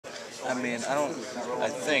I mean, I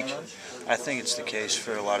think it's the case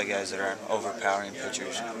for a lot of guys that aren't overpowering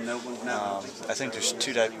pitchers. I think there's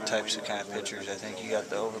two types of kind of pitchers. I think you got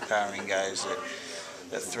the overpowering guys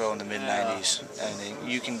that throw in the mid-90s,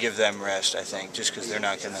 and you can give them rest. I think just because they're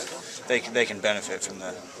not gonna, they can benefit from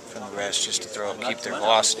the rest just to keep their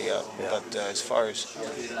velocity up. Yeah. But as far as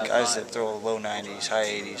guys that throw low 90s, high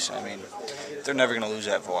 80s, I mean, they're never gonna lose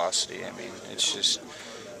that velocity. I mean, it's just.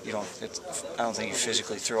 I don't think you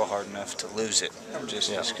physically throw hard enough to lose it, just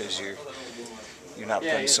because you're not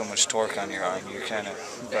putting so much torque on your arm. You're kind of,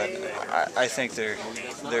 but I think there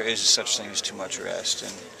is such thing as too much rest,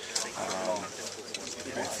 and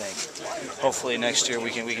I think hopefully next year we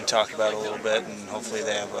can talk about it a little bit, and hopefully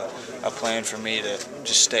they have a plan for me to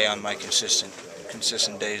just stay on my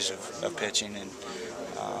consistent days of pitching, and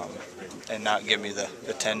not give me the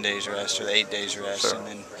 10 days rest or the 8 days rest, Sure. and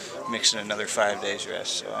then mix in another 5 days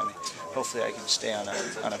rest. So I mean, hopefully I can stay on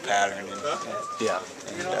a pattern and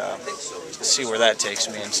see where that takes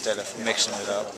me instead of mixing it up.